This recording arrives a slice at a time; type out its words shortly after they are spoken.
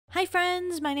Hi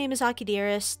friends, my name is Aki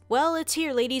Dearest. Well, it's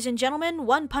here, ladies and gentlemen,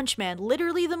 One Punch Man,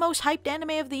 literally the most hyped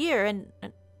anime of the year, and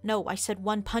no, I said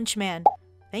One Punch Man.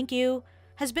 Thank you.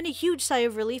 Has been a huge sigh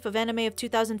of relief of anime of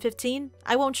 2015.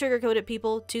 I won't sugarcoat it,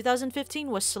 people. 2015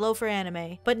 was slow for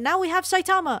anime. But now we have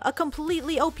Saitama, a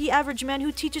completely OP average man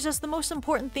who teaches us the most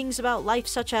important things about life,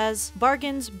 such as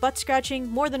bargains, butt scratching,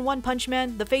 more than one punch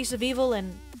man, the face of evil,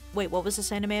 and wait, what was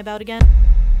this anime about again?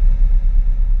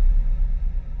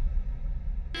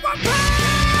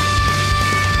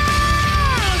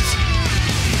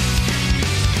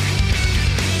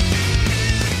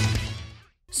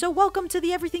 So welcome to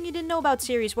the Everything You Didn't Know About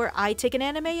series, where I take an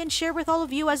anime and share with all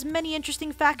of you as many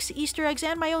interesting facts, Easter eggs,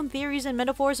 and my own theories and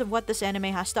metaphors of what this anime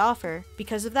has to offer.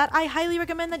 Because of that, I highly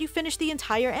recommend that you finish the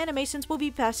entire anime since we'll be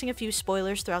passing a few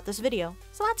spoilers throughout this video.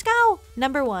 So let's go!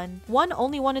 Number 1. One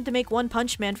only wanted to make One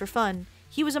Punch Man for fun.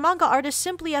 He was a manga artist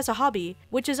simply as a hobby,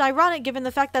 which is ironic given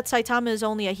the fact that Saitama is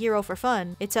only a hero for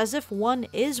fun. It's as if one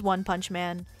is One Punch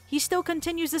Man. He still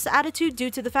continues this attitude due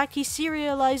to the fact he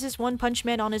serializes One Punch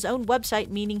Man on his own website,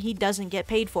 meaning he doesn't get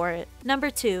paid for it. Number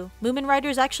 2. Moomin Rider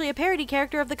is actually a parody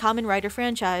character of the Kamen Rider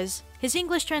franchise. His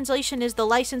English translation is the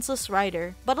Licenseless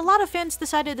Rider, but a lot of fans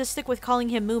decided to stick with calling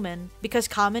him Moomin, because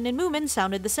Kamen and Moomin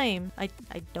sounded the same. I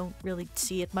don't really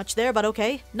see it much there, but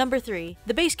okay. Number 3.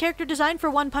 The base character design for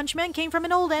One Punch Man came from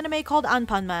an old anime called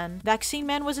Anpan Man. Vaccine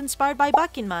Man was inspired by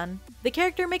Bakin Man. The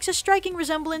character makes a striking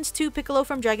resemblance to Piccolo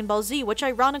from Dragon Ball Z, which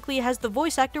ironically has the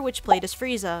voice actor which played as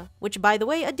Frieza. Which, by the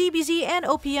way, a DBZ and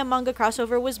OPM manga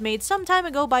crossover was made some time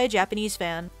ago by a Japanese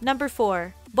fan. Number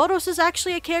 4. Boros is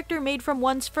actually a character made from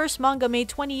One's first manga made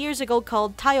 20 years ago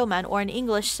called Taioman, or in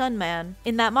English, Sun Man.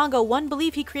 In that manga, One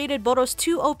believed he created Boros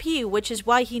too OP, which is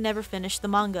why he never finished the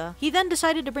manga. He then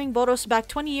decided to bring Boros back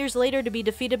 20 years later to be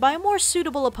defeated by a more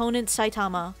suitable opponent,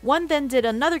 Saitama. One then did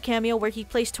another cameo where he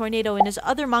placed Tornado in his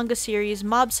other manga series,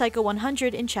 Mob Psycho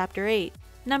 100 in Chapter 8.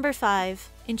 Number 5.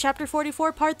 In Chapter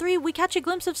 44, Part 3, we catch a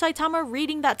glimpse of Saitama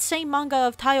reading that same manga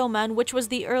of Taioman, which was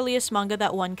the earliest manga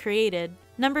that One created.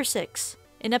 Number 6.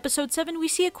 In episode 7, we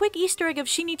see a quick Easter egg of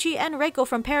Shinichi and Reiko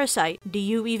from Parasite. Do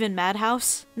you even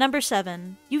Madhouse? Number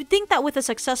 7. You'd think that with a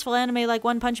successful anime like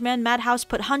One Punch Man, Madhouse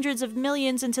put hundreds of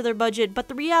millions into their budget, but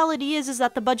the reality is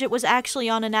that the budget was actually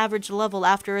on an average level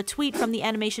after a tweet from the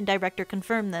animation director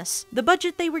confirmed this. The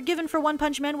budget they were given for One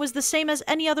Punch Man was the same as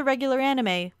any other regular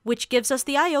anime, which gives us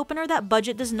the eye-opener that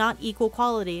budget does not equal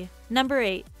quality. Number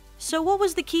 8. So what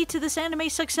was the key to this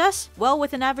anime's success? Well,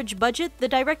 with an average budget, the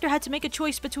director had to make a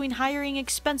choice between hiring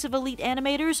expensive elite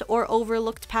animators or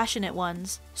overlooked passionate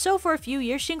ones. So for a few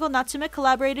years, Shingo Natsume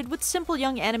collaborated with simple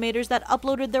young animators that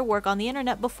uploaded their work on the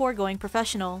internet before going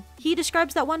professional. He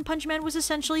describes that One Punch Man was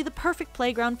essentially the perfect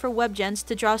playground for webgens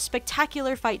to draw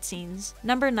spectacular fight scenes.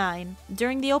 Number 9.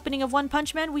 During the opening of One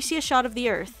Punch Man, we see a shot of the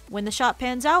Earth. When the shot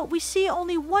pans out, we see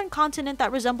only one continent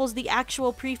that resembles the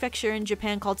actual prefecture in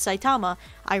Japan called Saitama,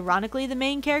 ironically the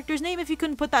main character's name if you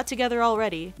couldn't put that together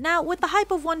already. Now, with the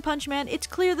hype of One Punch Man, it's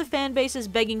clear the fanbase is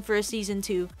begging for a season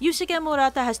 2. Yusuke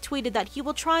Murata has tweeted that he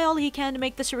will try all he can to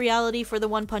make this a reality for the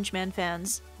One Punch Man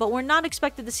fans. But we're not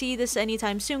expected to see this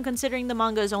anytime soon, considering the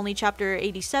manga is only chapter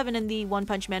 87 and the One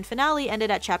Punch Man finale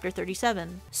ended at chapter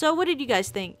 37. So what did you guys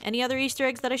think? Any other Easter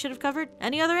eggs that I should have covered?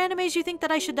 Any other animes you think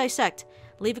that I should dissect?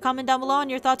 Leave a comment down below on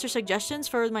your thoughts or suggestions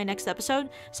for my next episode.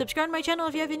 Subscribe to my channel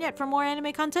if you haven't yet for more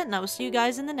anime content, and I will see you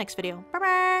guys in the next video. Bye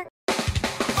bye!